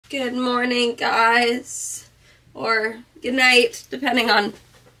Good morning, guys, or good night, depending on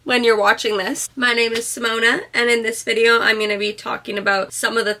when you're watching this. My name is Simona, and in this video I'm going to be talking about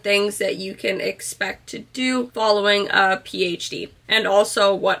some of the things that you can expect to do following a PhD, and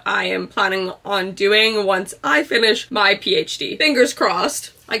also what I am planning on doing once I finish my PhD. Fingers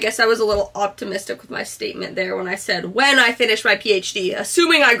crossed. I guess I was a little optimistic with my statement there when I said when I finish my PhD,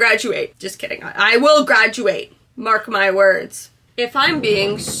 assuming I graduate. Just kidding, I will graduate. Mark my words. If I'm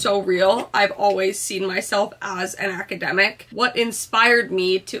being so real, I've always seen myself as an academic. What inspired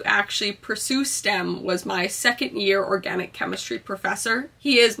me to actually pursue STEM was my second-year organic chemistry professor.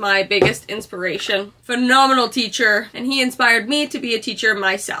 He is my biggest inspiration. Phenomenal teacher, and he inspired me to be a teacher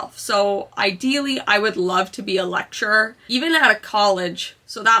myself. So ideally, I would love to be a lecturer, even at a college.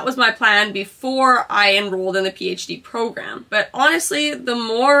 So that was my plan before I enrolled in the PhD program. But honestly, the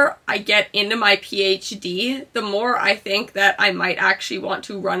more I get into my PhD, the more I think that I might actually want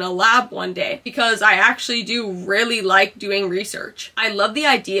to run a lab one day, because I actually do really like doing research. I love the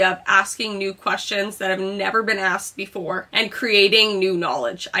idea of asking new questions that have never been asked before and creating new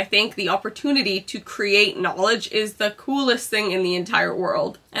knowledge. I think the opportunity to create knowledge is the coolest thing in the entire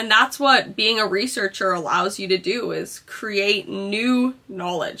world. And that's what being a researcher allows you to do, is create new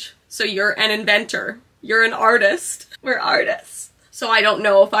knowledge. So you're an inventor, you're an artist, we're artists. So I don't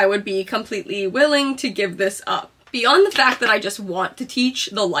know if I would be completely willing to give this up. Beyond the fact that I just want to teach,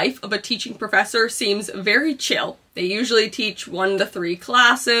 the life of a teaching professor seems very chill. They usually teach 1 to 3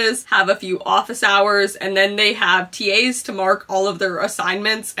 classes, have a few office hours, and then they have TAs to mark all of their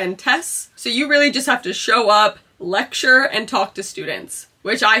assignments and tests. So you really just have to show up, lecture, and talk to students,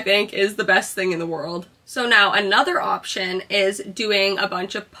 which I think is the best thing in the world. So now another option is doing a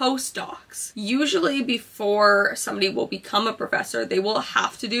bunch of postdocs. Usually before somebody will become a professor, they will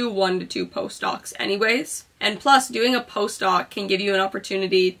have to do 1 to 2 postdocs anyways. And plus, doing a postdoc can give you an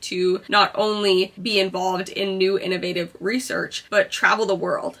opportunity to not only be involved in new innovative research, but travel the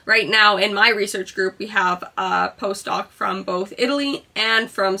world. Right now in my research group, we have a postdoc from both Italy and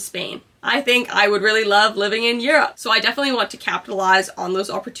from Spain. I think I would really love living in Europe. So I definitely want to capitalize on those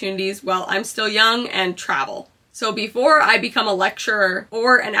opportunities while I'm still young and travel. So before I become a lecturer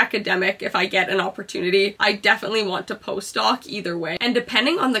or an academic, if I get an opportunity, I definitely want to postdoc either way. And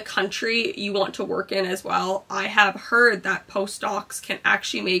depending on the country you want to work in as well, I have heard that postdocs can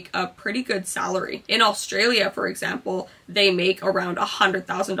actually make a pretty good salary. In Australia, for example, they make around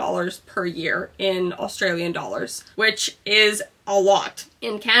 $100,000 per year in Australian dollars, which is a lot.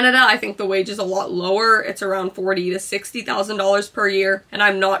 In Canada, I think the wage is a lot lower. It's around $40,000 to $60,000 per year, and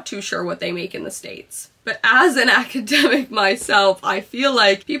I'm not too sure what they make in the States. But as an academic myself, I feel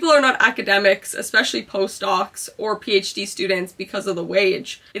like people are not academics, especially postdocs or PhD students, because of the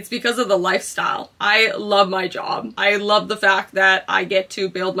wage. It's because of the lifestyle. I love my job. I love the fact that I get to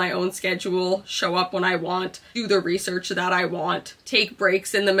build my own schedule, show up when I want, do the research that I want, take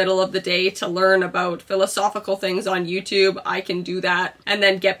breaks in the middle of the day to learn about philosophical things on YouTube. I can do that, and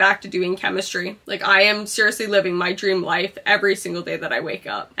then get back to doing chemistry. Like, I am seriously living my dream life every single day that I wake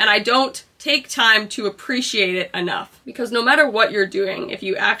up. And I don't take time to appreciate it enough, because no matter what you're doing, if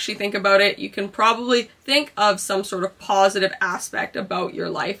you actually think about it, you can probably think of some sort of positive aspect about your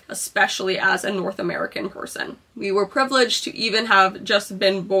life, especially as a North American person. We were privileged to even have just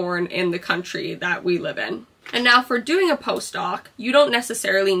been born in the country that we live in. And now for doing a postdoc, you don't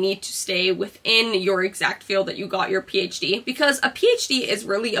necessarily need to stay within your exact field that you got your PhD, because a PhD is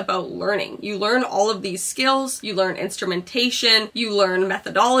really about learning. You learn all of these skills, you learn instrumentation, you learn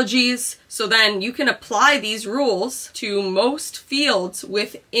methodologies, so then you can apply these rules to most fields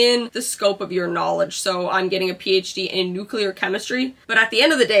within the scope of your knowledge. So I'm getting a PhD in nuclear chemistry, but at the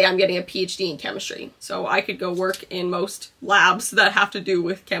end of the day, I'm getting a PhD in chemistry. So I could go work in most labs that have to do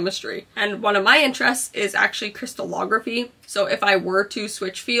with chemistry. And one of my interests is actually crystallography. So if I were to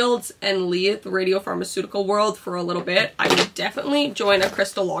switch fields and leave the radiopharmaceutical world for a little bit, I would definitely join a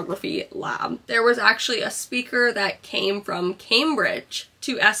crystallography lab. There was actually a speaker that came from Cambridge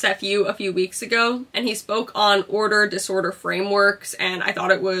to SFU a few weeks ago, and he spoke on order-disorder frameworks, and I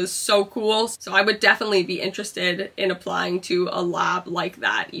thought it was so cool. So I would definitely be interested in applying to a lab like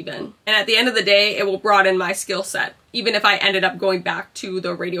that even. And at the end of the day, it will broaden my skill set, even if I ended up going back to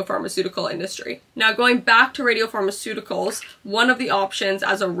the radiopharmaceutical industry. Now, going back to radiopharmaceuticals, one of the options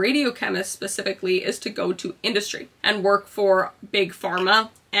as a radiochemist specifically is to go to industry and work for big pharma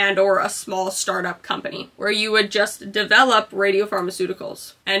and or a small startup company where you would just develop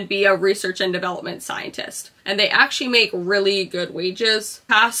radiopharmaceuticals and be a research and development scientist. And they actually make really good wages.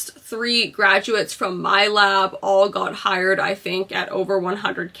 Past 3 graduates from my lab all got hired, I think, at over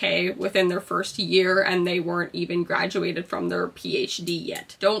 100K within their first year, and they weren't even graduated from their PhD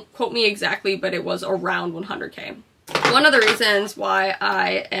yet. Don't quote me exactly, but it was around 100K. One of the reasons why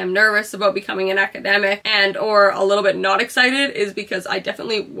I am nervous about becoming an academic and or a little bit not excited is because I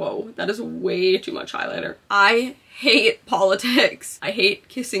definitely, whoa, that is way too much highlighter. I hate politics. I hate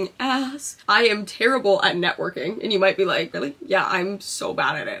kissing ass. I am terrible at networking. And you might be like, really? Yeah, I'm so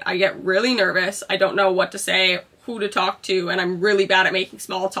bad at it. I get really nervous. I don't know what to say, who to talk to, and I'm really bad at making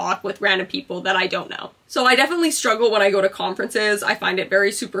small talk with random people that I don't know. So I definitely struggle when I go to conferences. I find it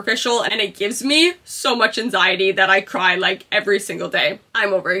very superficial and it gives me so much anxiety that I cry like every single day.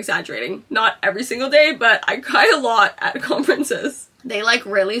 I'm over exaggerating. Not every single day, but I cry a lot at conferences. They like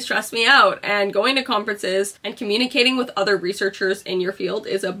really stress me out, and going to conferences and communicating with other researchers in your field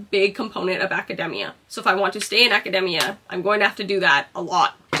is a big component of academia. So if I want to stay in academia, I'm going to have to do that a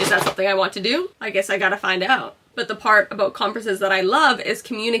lot. Is that something I want to do? I guess I gotta find out. But the part about conferences that I love is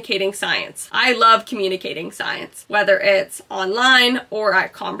communicating science. I love communicating science. Whether it's online or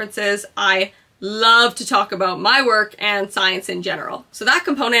at conferences, I love to talk about my work and science in general. So that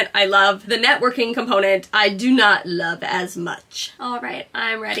component I love. The networking component I do not love as much. Alright,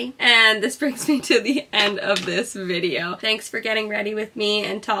 I'm ready. And this brings me to the end of this video. Thanks for getting ready with me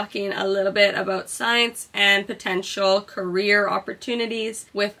and talking a little bit about science and potential career opportunities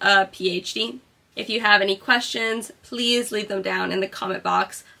with a PhD. If you have any questions, please leave them down in the comment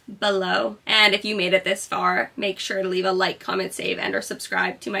box below. And if you made it this far, make sure to leave a like, comment, save, and or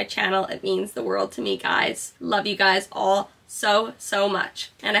subscribe to my channel. It means the world to me, guys. Love you guys all so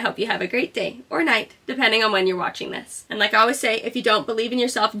much. And I hope you have a great day or night, depending on when you're watching this. And like I always say, if you don't believe in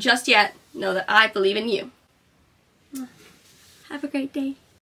yourself just yet, know that I believe in you. Have a great day.